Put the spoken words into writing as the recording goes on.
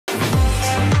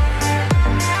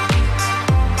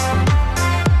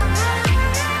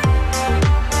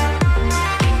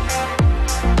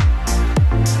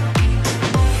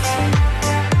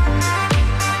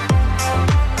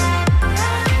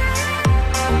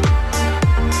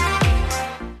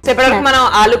ఇప్పటివరకు మనం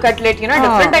ఆలు cutlet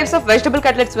different types of vegetable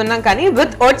cutlets విన్నాం కానీ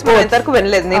విత్ ఓట్స్ మనం ఇంతవరకు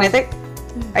వినలేదు. నేనైతే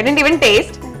I don't even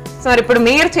taste. So మరి ఇప్పుడు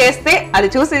మీరు చేస్తే అది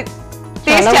చూసి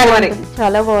టేస్ట్ చేయాలి మరి.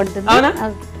 చాలా బాగుంటుంది. అవునా?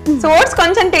 సో ఓట్స్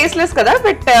కొంచెం టేస్ట్లెస్ కదా,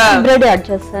 బట్ బ్రెడ్ యాడ్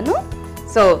చేస్తాను.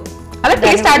 సో అలా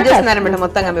టేస్ట్ యాడ్ చేస్తున్నారన్నమాట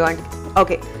మొత్తంగా మీ వాటికి.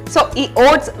 ఓకే, సో ఈ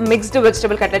ఓట్స్ మిక్స్డ్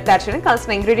వెజిటబుల్ కట్లెట్ తయారు చేయడానికి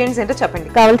కావాల్సిన ఇంగ్రీడియంట్స్ ఏంటో చెప్పండి.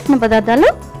 కావాల్సిన పదార్థాలు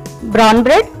brown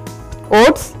bread,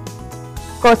 oats,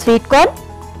 sweet corn,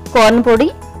 corn పొడి,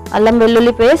 అల్లం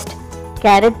వెల్లుల్లి పేస్ట్,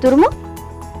 క్యారెట్ తురుము,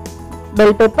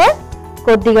 బెల్ పెప్పర్,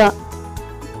 కొద్దిగా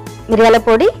మిరియాల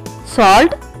పొడి,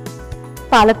 సాల్ట్,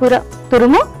 పాలకూర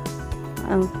తురుము,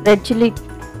 రెడ్ చిల్లీ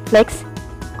ఫ్లేక్స్,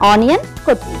 ఆనియన్,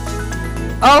 కొత్తిమీర.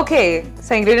 ఓకే,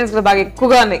 సో ఇంగ్రీడియంట్స్ బాగా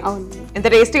ఎక్కువగా ఉన్నాయి. ఎంత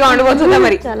టేస్టీగా ఉండబోతుందా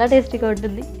మరి? చాలా టేస్టీగా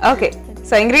ఉంటుంది. ఓకే,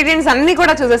 సో ఇంగ్రీడియంట్స్ అన్ని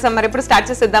కూడా చూసేసాం. మరి ఇప్పుడు స్టార్ట్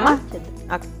చేసేద్దామా?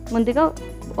 ముందుగా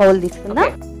బౌల్ తీసుకుందాం.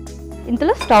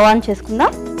 ఇందులో స్టవ్ ఆన్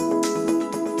చేసుకుందాం.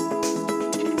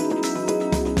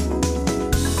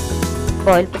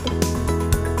 బాయిల్ పెట్టి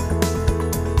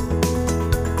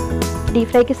డీప్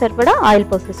ఫ్రైకి సరిపడా ఆయిల్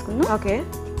పోసేసుకుందాం. ఓకే,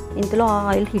 ఇందులో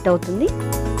ఆయిల్ హీట్ అవుతుంది.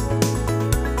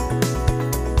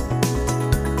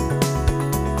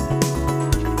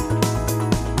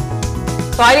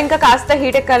 ఆయిల్ ఇంకా కాస్త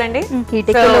హీట్ ఎక్కాలండి. హీట్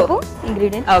ఎక్కేలోపు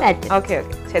ఇంగ్రీడియంట్స్ యాడ్ చేద్దాం. ఓకే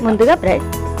ఓకే, ముందుగా బ్రెడ్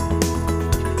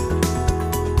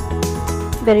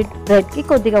కి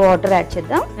కొద్దిగా వాటర్ యాడ్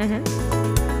చేద్దాం.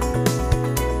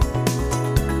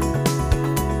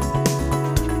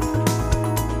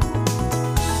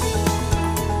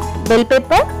 బెల్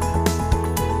పెప్పర్,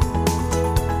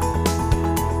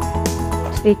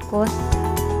 స్వీట్ కార్న్,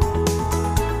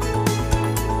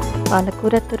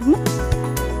 పాలకూర తురుము,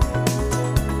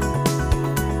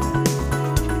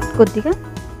 కొద్దిగా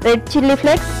red chilli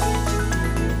flakes,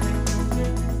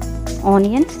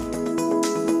 onions,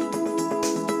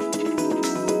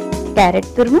 carrot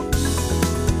తురుము,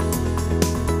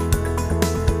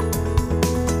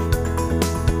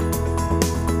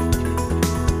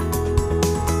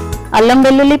 అల్లం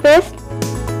వెల్లుల్లి paste,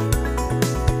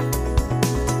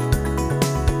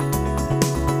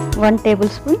 1 table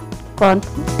spoon corn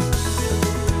flour,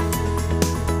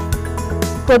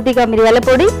 కొద్దిగా మిరియాల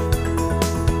పొడి,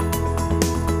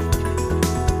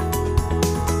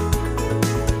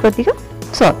 కొద్దిగా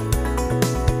సాల్ట్.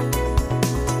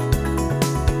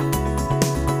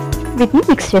 వీటిని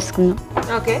మిక్స్ చేసుకుందాం.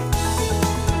 ఓకే,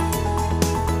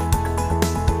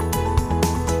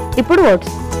 ఇప్పుడు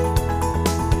ఓట్స్,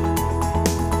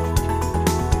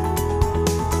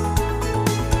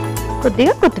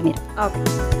 కొద్దిగా కొత్తిమీర. ఓకే,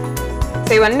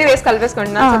 సో ఇవన్నీ వేసి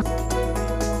కలిపేసుకుంటున్నా.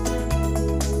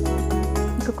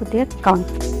 ఇంకా కొద్దిగా కార్న్.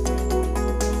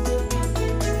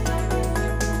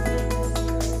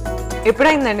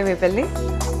 ఎప్పుడైందండి మీ పెళ్ళి?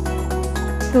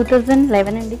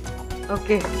 2011 అండి.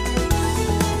 ఓకే,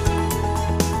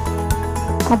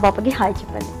 మా పాపకి హాయ్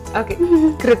చెప్పండి. ఓకే,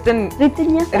 రితిన్య.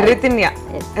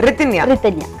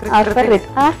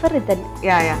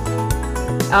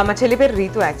 మా చెల్లి పేరు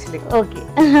Ritu actually. Okay,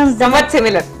 somewhat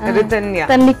similar. రితిన్య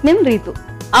తన నిక్నేమ్ రీతు.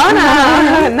 అవునా?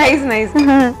 Nice nice.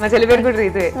 మా చెల్లి పేరు కూడా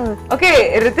Ritu. Okay,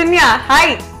 రితిన్య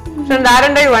hi from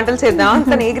Rarandoi. వంటలు చేద్దాం.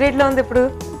 తను ఏ గ్రేడ్ లో ఉంది ఇప్పుడు?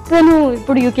 తను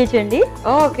ఇప్పుడు యూకేజీ అండి.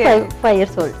 Okay, 5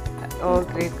 years old. ఓ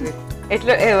గ్రేట్ గ్రేట్.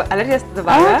 ఎట్లా అలర్ చేస్తుంది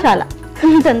బాగా? చాలా,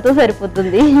 తనతో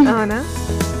సరిపోతుంది. అవునా?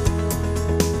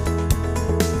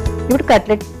 ఇప్పుడు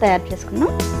కట్లెట్ తయారు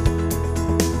చేసుకున్నాం.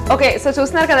 ఓకే, సో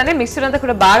చూస్తున్నారు కదండి, మిక్స్చర్ అంతా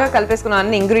కూడా బాగా కలిపేసుకున్నాం,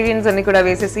 అన్ని ఇంగ్రీడియంట్స్ అన్ని కూడా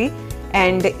వేసేసి.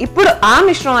 అండ్ ఇప్పుడు ఆ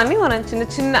మిశ్రమాన్ని మనం చిన్న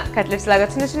చిన్న కట్లెట్స్ లాగా,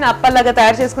 చిన్న చిన్న అప్పాలాగా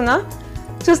తయారు చేసుకుందాం.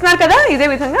 చూస్తున్నారు కదా, ఇదే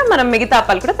విధంగా మనం మిగతా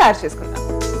అప్పాలు కూడా తయారు చేసుకుందాం.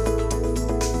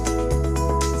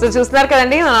 సో చూస్తున్నారు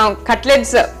కదండి, మనం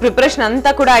కట్లెట్స్ ప్రిపరేషన్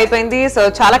అంతా కూడా అయిపోయింది. సో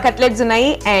చాలా కట్లెట్స్ ఉన్నాయి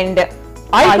అండ్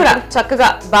ఆయిల్ కూడా చక్కగా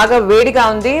బాగా వేడిగా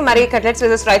ఉంది. మరి కట్లెట్స్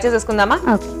వేసేసి ఫ్రై చేసేసుకుందామా?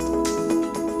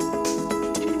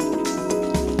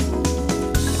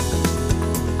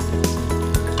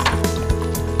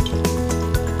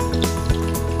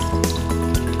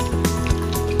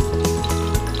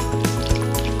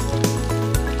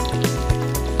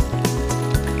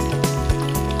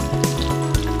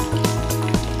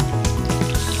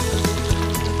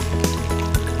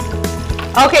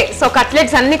 ఓకే, సో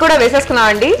కట్లెట్స్ అన్ని కూడా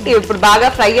వేసేసుకున్నామండి. ఇప్పుడు బాగా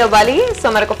ఫ్రై అవ్వాలి. సో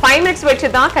మనకు 5 minutes వెయిట్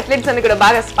చేద్దాం. కట్లెట్స్ అన్ని కూడా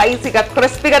బాగా స్పైసీగా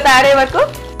క్రిస్పీగా తయారయ్యే వరకు.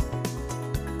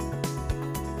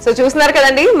 సో చూస్తున్నారు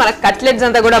కదండి, మన కట్లెట్స్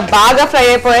అంతా కూడా బాగా ఫ్రై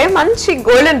అయిపోయాయి, మంచి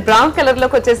గోల్డెన్ బ్రౌన్ కలర్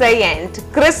లోకి వచ్చేసాయి and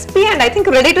crispy and I think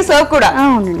ready to serve కూడా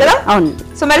కదా.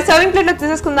 సో మరి సర్వింగ్ ప్లేట్ లో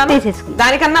తీసేసుకుందాం.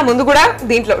 దానికన్నా ముందు కూడా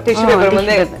దీంట్లో టిష్యూ పేపర్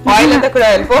ముందే ఆయిల్ అంతా కూడా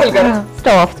వెళ్ళిపోవాలి కదా.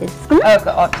 స్టవ్ ఆఫ్ చేసుకుందాం.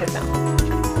 ఆఫ్ చేద్దాం.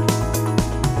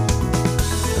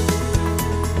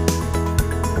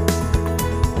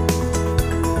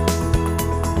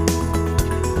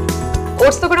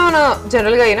 ఓట్స్ తో కూడా మనం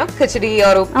జనరల్ గా ఖిచడి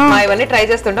ఆర్ ఉప్మా ఇవన్నీ ట్రై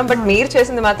చేస్తుంటాం, బట్ మీరు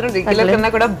చేసింది మాత్రం రెగ్యులర్ కన్నా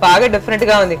కూడా బాగా డిఫరెంట్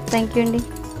గా ఉంది. థ్యాంక్ యూ అండి.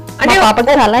 అంటే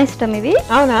పాపకి చాలా ఇష్టం ఇవి.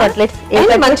 అవునా?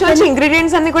 మంచి మంచి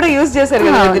ఇంగ్రీడియంట్స్ అన్ని కూడా యూజ్ చేశారు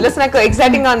కదా, నాకు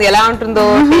ఎక్సైటింగ్ గా ఉంది ఎలా ఉంటుందో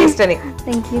టేస్ట్ అని.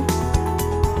 Thank you.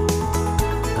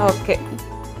 Okay,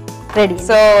 ready.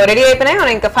 So ready అయిపోయినాయి,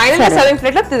 మనం ఇంకా ఫైనల్ సర్వింగ్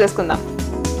ప్లేట్ లో తీసేసుకుందాం.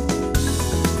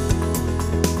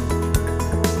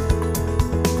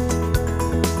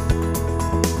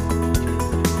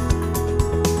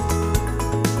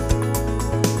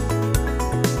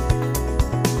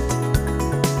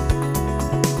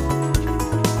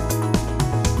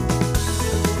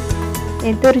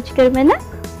 ఎంతో రుచికరమైన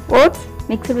oats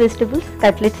mixed vegetables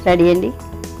cutlets ready అండి.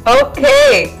 ఓకే,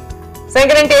 సో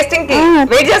ఇంకా నేను టేస్టింగ్ కి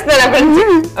వెయిట్ చేస్తున్నాను అక్కడ నుంచి.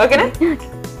 ఓకేనా?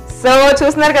 సో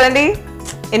చూస్తున్నారు కదండి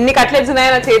ఎన్ని కట్లెట్స్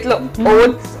ఉన్నాయో నా చేతిలో,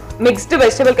 oats mixed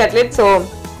vegetable cutlets. So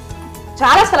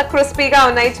చాలా క్రిస్పీగా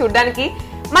ఉన్నాయి చూడడానికి.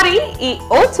 మరి ఈ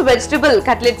ఓట్స్ వెజిటబుల్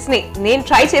కట్లెట్స్ ని నేను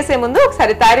ట్రై చేసే ముందు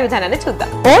ఒకసారి తయారీ విధానాన్ని చూద్దాం.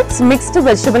 ఓట్స్ మిక్స్డ్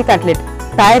వెజిటబుల్ కట్లెట్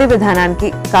తయారీ విధానానికి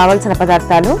కావలసిన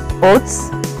పదార్థాలు: ఓట్స్,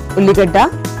 ఉల్లిగడ్డ,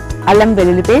 అల్లం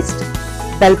వెల్లుల్లి పేస్ట్,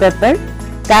 బెల్ పెప్పర్,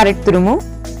 క్యారెట్ తురుము,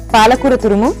 పాలకూర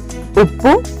తురుము,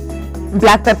 ఉప్పు,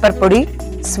 బ్లాక్ పెప్పర్ పొడి,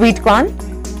 sweet corn,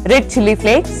 red chilli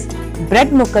flakes,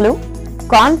 bread ముక్కలు,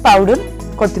 కార్న్ పౌడర్,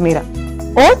 కొత్తిమీర.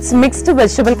 ఓట్స్ మిక్స్డ్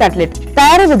వెజిటబుల్ కట్లెట్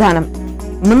తయారీ విధానం: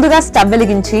 ముందుగా స్టవ్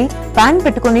వెలిగించి పాన్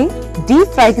పెట్టుకుని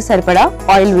డీప్ ఫ్రైకి సరిపడా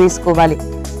ఆయిల్ వేసుకోవాలి.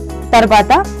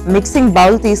 తర్వాత మిక్సింగ్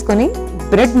బౌల్ తీసుకుని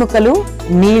బ్రెడ్ ముక్కలు,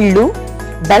 నీళ్లు,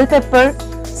 బెల్ పెప్పర్,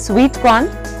 స్వీట్ కార్న్,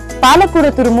 పాలకూర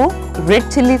తురుము, రెడ్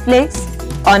చిల్లీ ఫ్లేక్స్,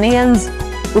 ఆనియన్స్,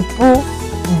 ఉప్పు,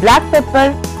 బ్లాక్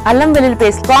పెప్పర్, అల్లం వెల్లుల్లి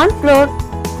పేస్ట్, కార్న్ ఫ్లోర్,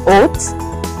 ఓట్స్,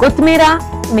 కొత్తిమీర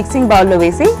మిక్సింగ్ బౌల్లో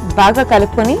వేసి బాగా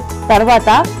కలుపుకొని తర్వాత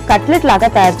కట్లెట్ లాగా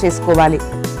తయారు చేసుకోవాలి.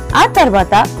 ఆ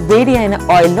తర్వాత వేడి అయిన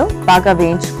ఆయిల్లో బాగా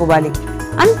వేయించుకోవాలి.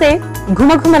 అంతే,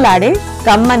 ఘుమఘుమలాడే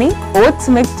కమ్మని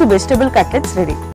oats mixed vegetable cutlets ready.